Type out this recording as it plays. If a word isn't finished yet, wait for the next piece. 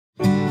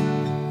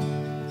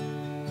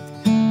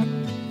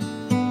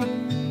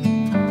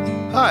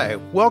Hi,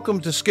 welcome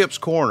to Skip's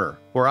Corner,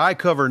 where I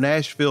cover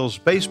Nashville's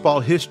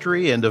baseball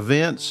history and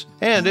events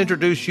and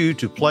introduce you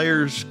to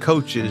players,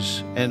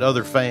 coaches, and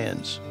other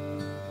fans.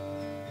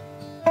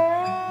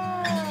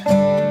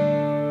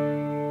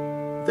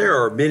 There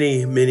are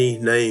many, many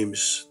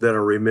names that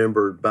are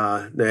remembered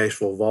by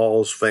Nashville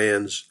Vols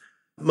fans.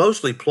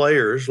 Mostly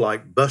players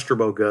like Buster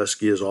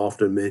Boguski is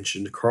often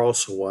mentioned, Carl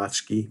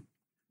Sawatsky,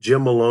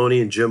 Jim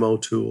Maloney and Jim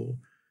O'Toole,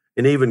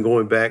 and even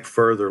going back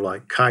further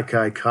like Kai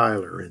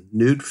Kyler and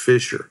Newt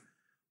Fisher.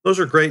 Those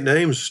are great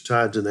names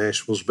tied to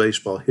Nashville's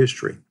baseball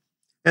history.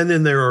 And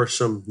then there are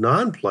some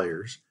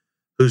non-players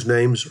whose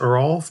names are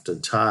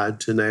often tied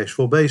to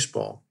Nashville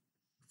baseball.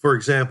 For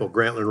example,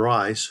 Grantland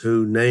Rice,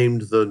 who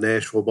named the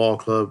Nashville Ball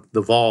Club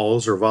the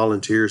Vols, or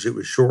Volunteers. It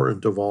was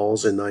shortened to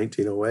Vols in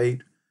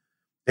 1908.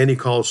 And he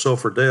called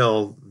Sulphur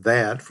Dell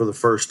that for the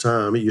first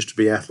time. It used to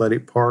be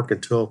Athletic Park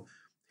until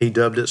he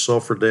dubbed it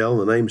Sulphur Dell,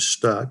 and the name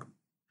stuck.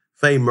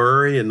 Fay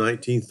Murray in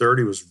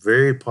 1930 was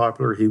very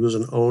popular. He was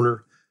an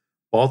owner,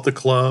 bought the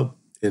club,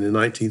 and in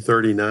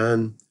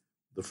 1939,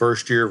 the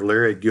first year of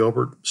Larry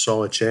Gilbert,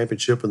 saw a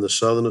championship in the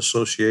Southern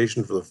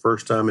Association for the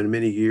first time in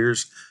many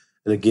years.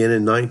 And again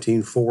in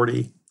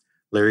 1940,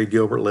 Larry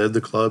Gilbert led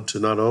the club to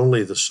not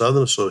only the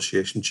Southern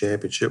Association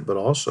championship, but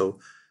also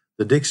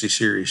the Dixie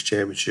Series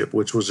championship,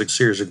 which was a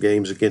series of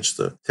games against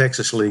the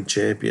Texas League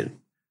champion.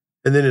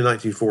 And then in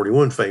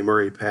 1941, Fay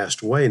Murray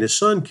passed away, and his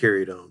son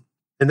carried on.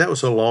 And that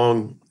was a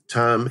long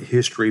time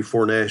history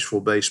for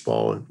Nashville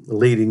baseball and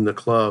leading the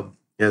club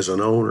as an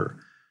owner.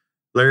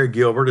 Larry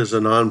Gilbert is a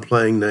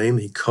non-playing name.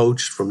 He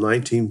coached from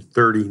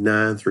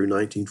 1939 through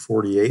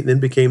 1948 and then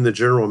became the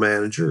general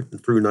manager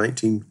through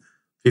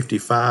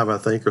 1955, I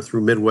think, or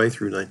through midway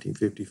through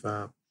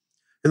 1955.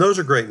 And those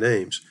are great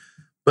names.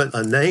 But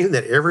a name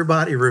that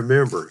everybody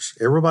remembers,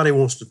 everybody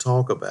wants to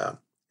talk about,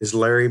 is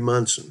Larry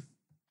Munson.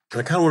 And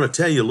I kind of want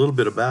to tell you a little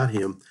bit about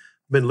him.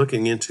 I've been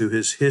looking into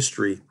his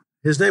history.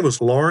 His name was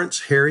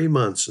Lawrence Harry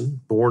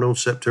Munson, born on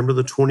September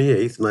the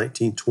 28th,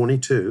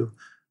 1922.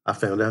 I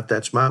found out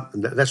that's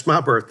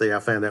my birthday.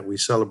 I found out we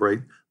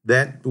celebrated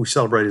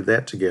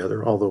that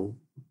together, although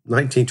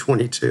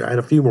 1922, I had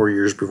a few more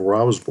years before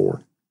I was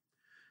born.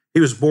 He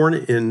was born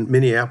in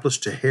Minneapolis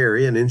to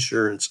Harry, an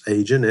insurance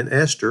agent, and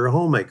Esther, a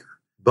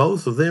homemaker.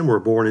 Both of them were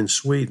born in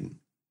Sweden.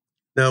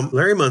 Now,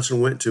 Larry Munson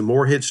went to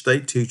Moorhead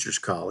State Teachers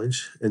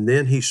College, and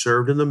then he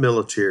served in the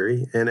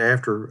military, and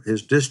after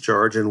his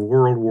discharge in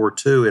World War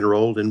II,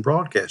 enrolled in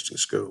broadcasting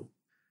school.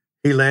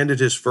 He landed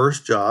his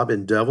first job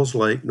in Devil's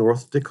Lake,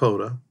 North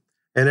Dakota,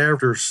 and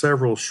after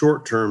several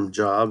short-term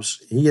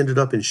jobs, he ended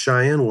up in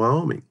Cheyenne,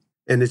 Wyoming.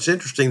 And it's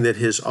interesting that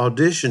his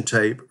audition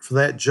tape for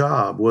that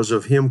job was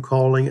of him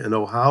calling an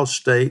Ohio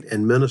State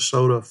and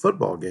Minnesota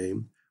football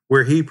game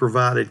where he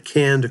provided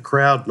canned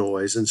crowd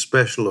noise and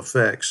special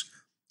effects,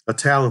 a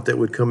talent that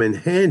would come in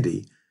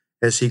handy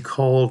as he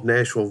called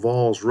Nashville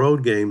Vols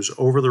road games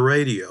over the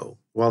radio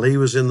while he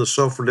was in the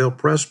Sulphur Dell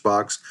press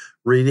box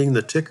reading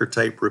the ticker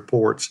tape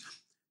reports,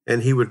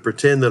 and he would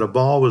pretend that a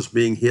ball was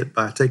being hit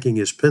by taking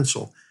his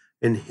pencil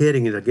and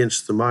hitting it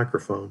against the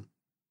microphone.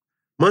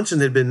 Munson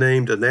had been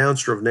named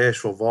announcer of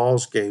Nashville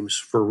Vols games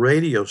for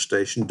radio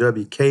station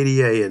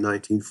WKDA in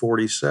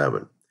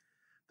 1947.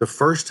 The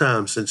first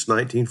time since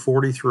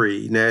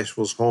 1943,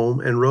 Nashville's home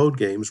and road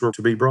games were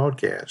to be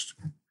broadcast.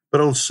 But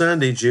on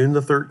Sunday, June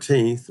the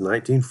 13th,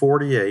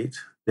 1948,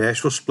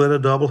 Nashville split a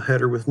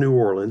doubleheader with New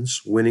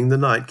Orleans, winning the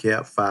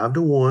nightcap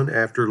 5-1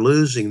 after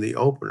losing the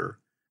opener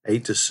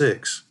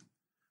 8-6.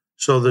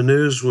 So the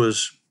news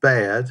was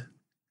bad,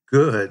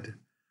 good,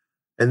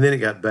 and then it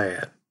got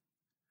bad.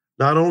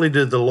 Not only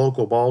did the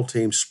local ball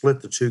team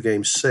split the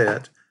two-game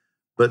set,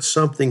 but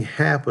something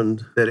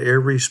happened that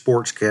every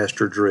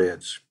sportscaster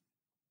dreads.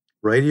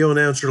 Radio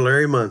announcer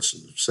Larry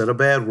Munson said a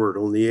bad word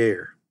on the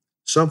air.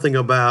 Something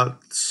about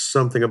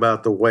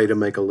the way to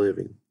make a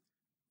living.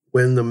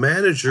 When the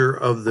manager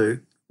of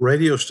the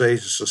radio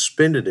station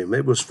suspended him,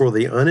 it was for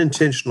the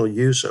unintentional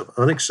use of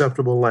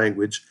unacceptable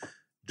language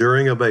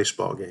during a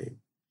baseball game.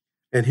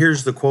 And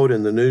here's the quote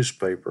in the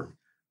newspaper.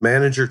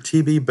 Manager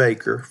T.B.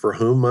 Baker, for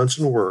whom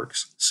Munson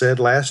works, said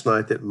last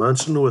night that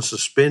Munson was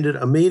suspended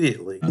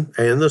immediately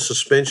and the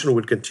suspension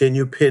would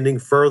continue pending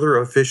further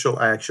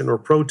official action or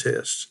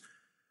protests.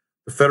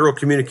 The Federal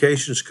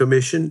Communications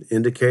Commission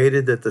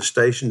indicated that the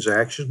station's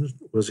action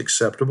was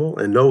acceptable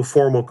and no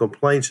formal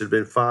complaints had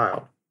been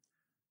filed.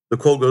 The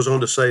quote goes on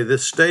to say,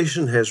 this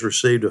station has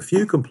received a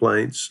few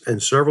complaints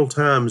and several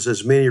times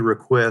as many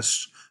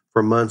requests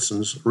for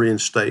Munson's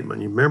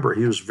reinstatement. You remember,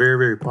 he was very,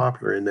 very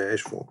popular in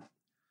Nashville.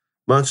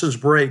 Munson's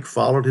break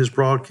followed his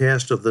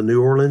broadcast of the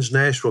New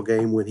Orleans-Nashville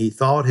game when he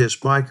thought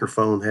his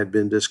microphone had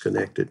been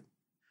disconnected.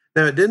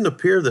 Now, it didn't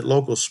appear that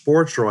local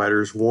sports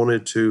writers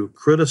wanted to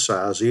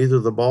criticize either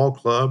the ball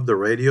club, the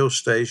radio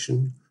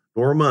station,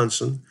 or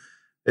Munson,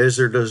 as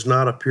there does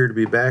not appear to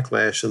be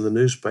backlash in the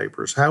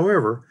newspapers.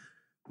 However,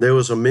 there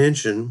was a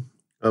mention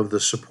of the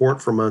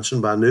support for Munson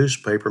by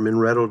newspaperman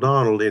Red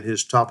O'Donnell in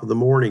his Top of the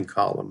Morning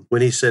column,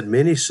 when he said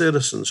many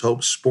citizens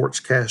hope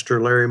sportscaster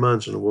Larry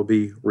Munson will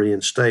be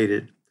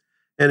reinstated,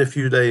 and a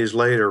few days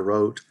later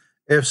wrote,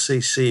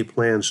 FCC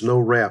plans no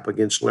rap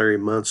against Larry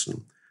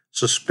Munson.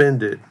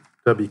 Suspended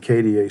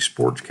WKDA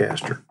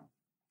sportscaster.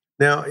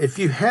 Now, if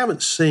you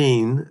haven't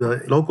seen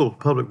the local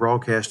public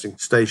broadcasting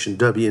station,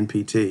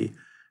 WNPT,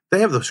 they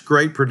have this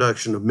great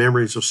production of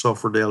Memories of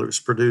Sulphur Dell. It was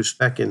produced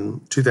back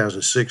in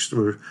 2006.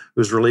 It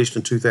was released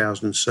in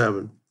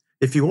 2007.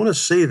 If you want to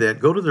see that,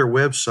 go to their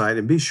website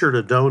and be sure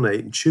to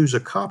donate and choose a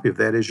copy of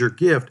that as your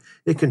gift.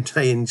 It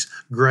contains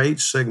great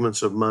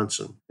segments of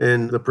Munson.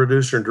 And the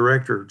producer and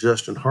director,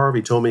 Justin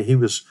Harvey, told me he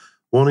was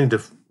wanting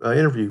to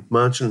interview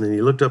Munson, and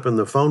he looked up in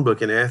the phone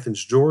book in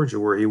Athens, Georgia,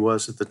 where he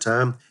was at the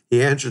time.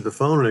 He answered the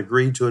phone and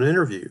agreed to an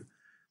interview.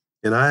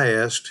 And I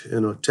asked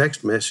in a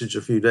text message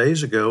a few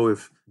days ago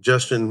if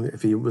Justin,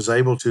 if he was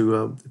able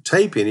to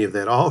tape any of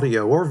that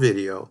audio or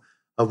video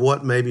of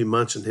what maybe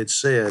Munson had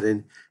said.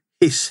 And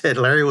he said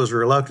Larry was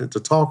reluctant to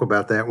talk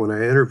about that when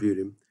I interviewed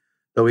him,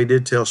 though he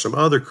did tell some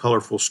other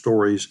colorful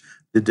stories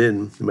that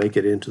didn't make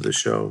it into the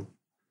show.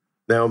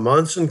 Now,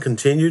 Munson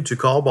continued to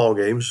call ball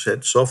games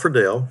at Sulphur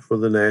Dell for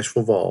the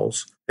Nashville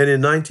Vols, and in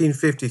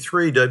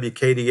 1953,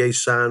 WKDA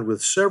signed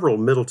with several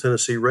Middle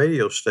Tennessee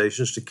radio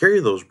stations to carry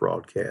those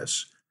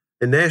broadcasts.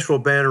 And Nashville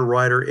Banner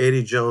writer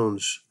Eddie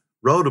Jones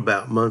wrote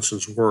about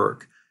Munson's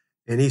work,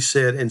 and he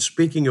said, and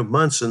speaking of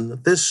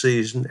Munson, this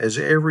season, as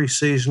every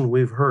season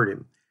we've heard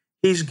him,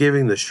 he's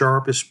giving the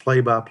sharpest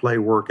play-by-play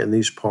work in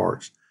these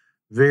parts.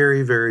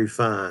 Very, very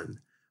fine.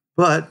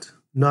 But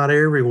not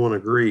everyone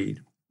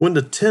agreed. When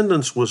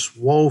attendance was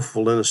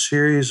woeful in a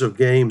series of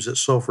games at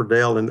Sulphur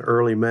Dell in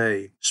early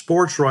May,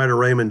 sports writer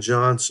Raymond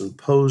Johnson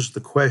posed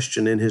the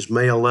question in his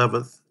May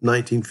 11th,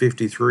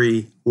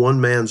 1953,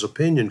 One Man's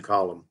Opinion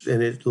column,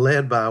 and it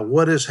led by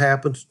what has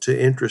happened to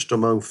interest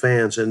among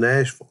fans in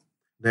Nashville.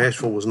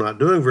 Nashville was not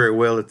doing very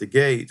well at the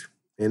gate,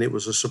 and it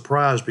was a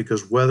surprise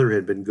because weather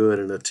had been good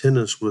and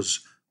attendance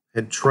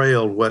had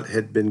trailed what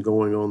had been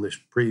going on this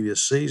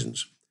previous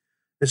seasons.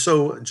 And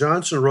so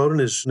Johnson wrote in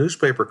his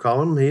newspaper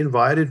column, he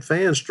invited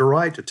fans to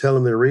write to tell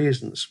him their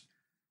reasons.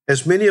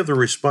 As many of the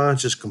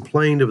responses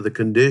complained of the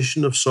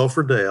condition of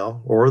Sulphur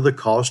Dell or the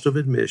cost of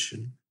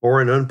admission or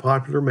an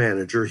unpopular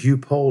manager, Hugh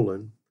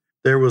Poland,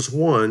 there was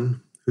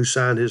one who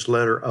signed his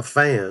letter a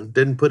fan,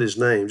 didn't put his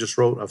name, just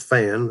wrote a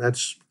fan.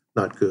 That's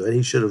not good.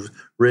 He should have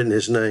written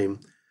his name.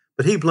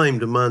 But he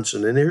blamed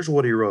Munson, and here's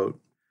what he wrote.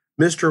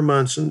 Mr.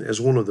 Munson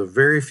is one of the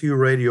very few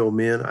radio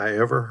men I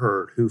ever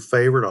heard who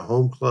favored a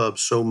home club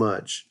so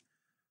much.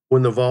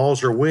 When the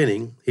Vols are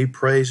winning, he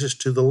praises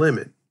to the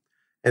limit.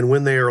 And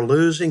when they are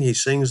losing, he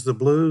sings the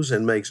blues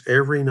and makes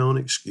every known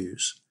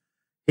excuse.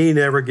 He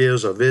never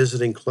gives a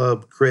visiting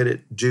club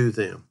credit due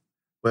them.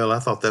 Well, I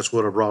thought that's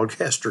what a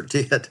broadcaster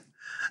did.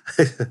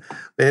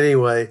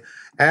 Anyway,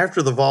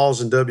 after the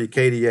Vols and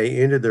WKDA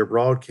ended their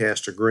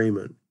broadcast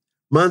agreement,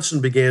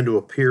 Munson began to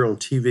appear on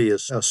TV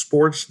as a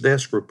sports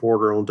desk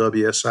reporter on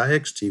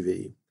WSIX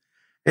TV,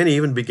 and he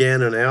even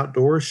began an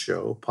outdoors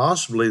show,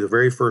 possibly the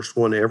very first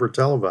one ever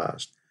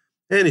televised,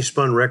 and he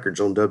spun records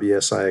on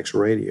WSIX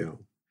radio.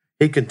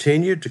 He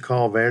continued to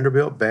call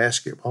Vanderbilt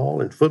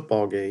basketball and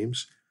football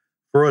games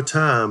for a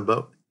time,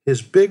 but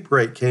his big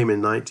break came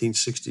in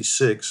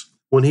 1966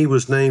 when he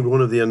was named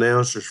one of the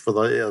announcers for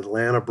the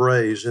Atlanta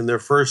Braves in their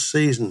first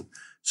season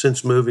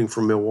since moving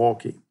from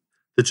Milwaukee.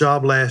 The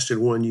job lasted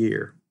 1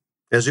 year.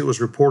 As it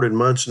was reported,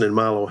 Munson and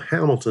Milo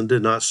Hamilton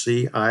did not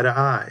see eye to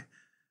eye.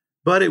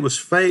 But it was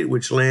fate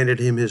which landed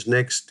him his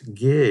next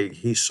gig.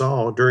 He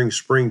saw during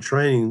spring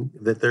training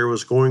that there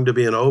was going to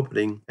be an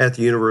opening at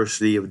the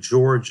University of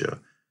Georgia,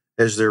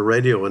 as their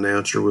radio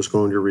announcer was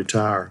going to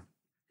retire.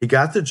 He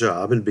got the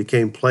job and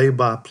became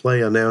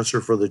play-by-play announcer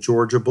for the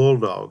Georgia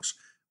Bulldogs,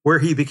 where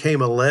he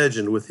became a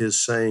legend with his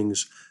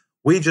sayings,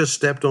 "We just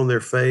stepped on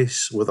their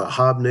face with a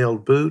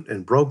hobnailed boot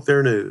and broke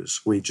their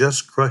news. We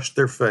just crushed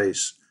their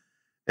face."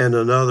 And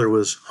another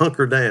was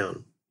 "Hunker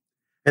Down."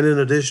 And in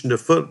addition to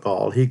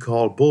football, he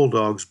called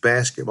Bulldogs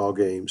basketball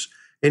games,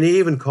 and he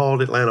even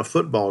called Atlanta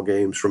football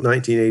games from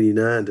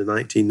 1989 to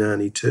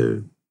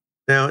 1992.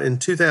 Now, in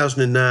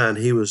 2009,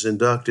 he was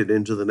inducted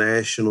into the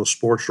National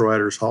Sports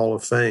Writers Hall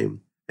of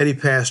Fame, and he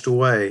passed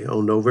away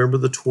on November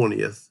the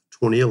 20th,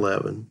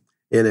 2011,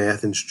 in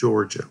Athens,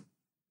 Georgia.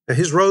 Now,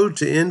 his road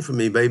to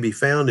infamy may be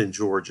found in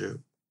Georgia,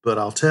 but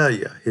I'll tell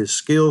you, his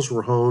skills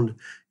were honed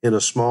in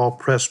a small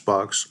press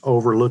box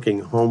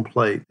overlooking home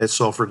plate at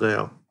Sulphur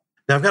Dell.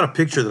 Now, I've got a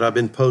picture that I've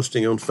been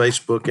posting on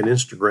Facebook and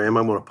Instagram.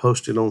 I'm going to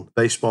post it on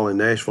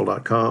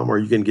baseballinnashville.com, or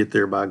you can get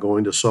there by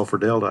going to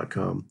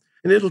sulphurdell.com.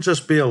 And it'll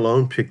just be a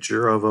lone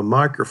picture of a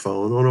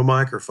microphone on a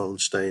microphone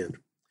stand.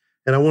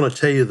 And I want to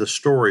tell you the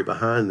story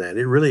behind that.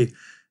 It really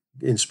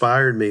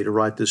inspired me to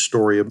write this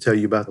story and tell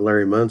you about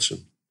Larry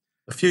Munson.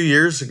 A few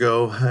years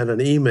ago, I had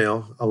an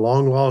email, a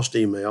long-lost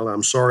email.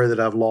 I'm sorry that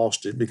I've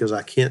lost it because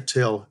I can't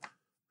tell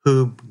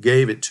who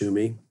gave it to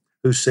me,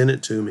 who sent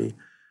it to me.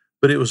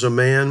 But it was a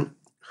man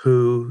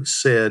who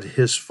said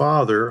his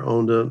father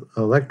owned an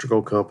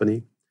electrical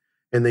company,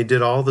 and they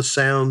did all the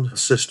sound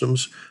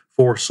systems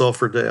for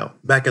Sulphur Dell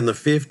back in the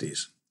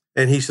 50s.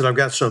 And he said, "I've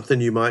got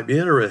something you might be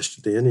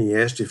interested in." He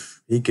asked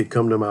if he could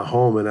come to my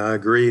home, and I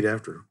agreed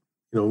after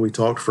we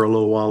talked for a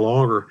little while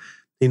longer.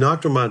 He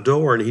knocked on my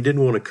door and he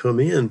didn't want to come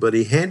in, but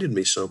he handed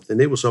me something.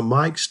 It was a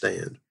mic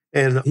stand.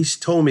 And he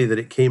told me that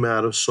it came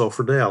out of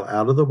Sulphur Dell,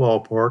 out of the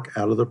ballpark,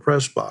 out of the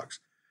press box.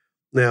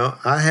 Now,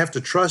 I have to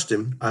trust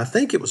him. I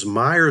think it was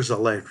Myers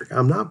Electric.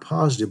 I'm not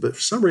positive, but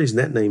for some reason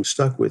that name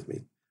stuck with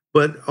me.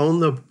 But on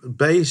the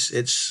base,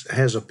 it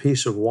has a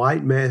piece of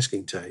white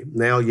masking tape,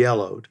 now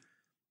yellowed,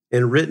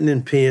 and written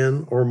in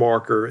pen or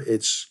marker.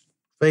 It's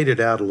faded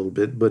out a little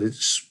bit, but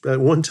it's at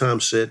one time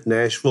said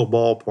Nashville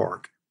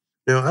Ballpark.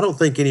 Now, I don't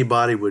think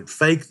anybody would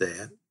fake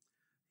that.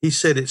 He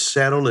said it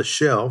sat on a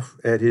shelf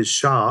at his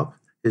shop.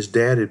 His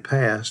dad had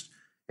passed,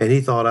 and he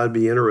thought I'd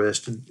be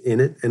interested in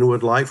it and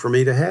would like for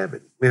me to have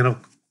it. And of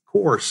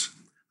course,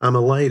 I'm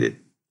elated.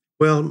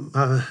 Well,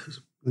 my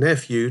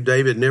nephew,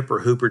 David Nipper,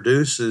 who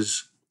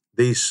produces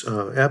these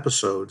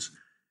episodes,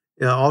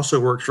 also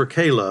works for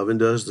K-Love and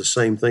does the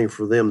same thing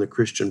for them, the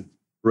Christian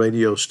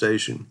radio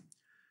station.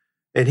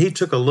 And he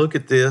took a look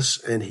at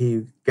this and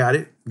he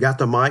got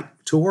the mic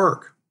to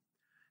work.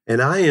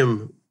 And I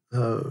am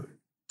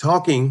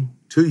talking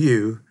to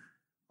you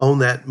on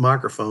that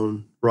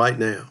microphone right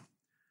now.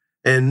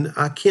 And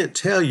I can't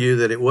tell you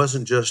that it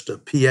wasn't just a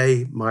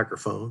PA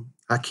microphone.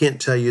 I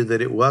can't tell you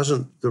that it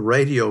wasn't the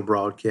radio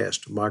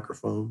broadcast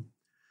microphone,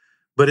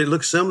 but it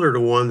looks similar to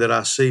one that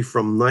I see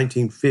from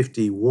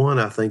 1951,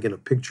 I think, in a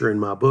picture in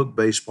my book,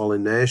 Baseball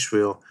in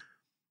Nashville,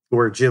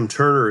 where Jim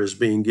Turner is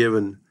being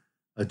given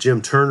a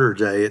Jim Turner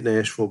Day at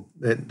Nashville,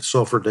 at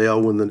Sulphur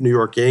Dell, when the New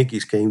York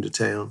Yankees came to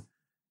town.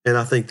 And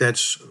I think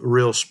that's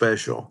real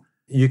special.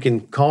 You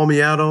can call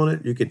me out on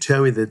it. You can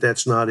tell me that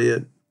that's not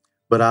it,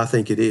 but I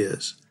think it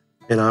is.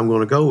 And I'm going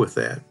to go with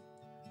that.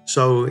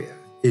 So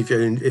if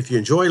you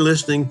enjoy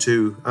listening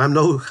to, I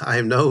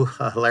am no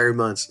Larry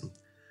Munson,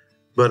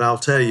 but I'll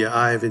tell you,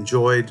 I have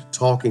enjoyed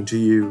talking to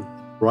you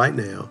right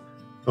now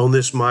on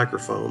this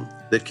microphone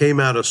that came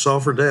out of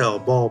Sulphur Dell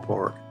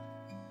Ballpark,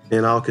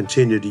 and I'll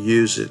continue to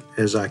use it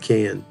as I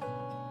can.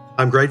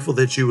 I'm grateful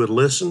that you would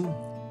listen.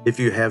 If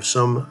you have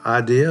some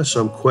idea,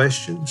 some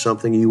question,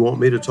 something you want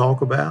me to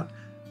talk about,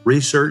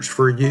 research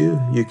for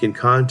you, you can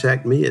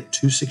contact me at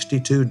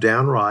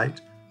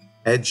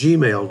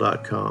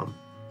 262downright@gmail.com.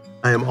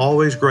 I am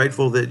always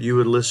grateful that you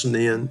would listen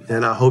in,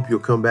 and I hope you'll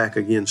come back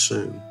again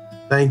soon.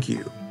 Thank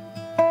you.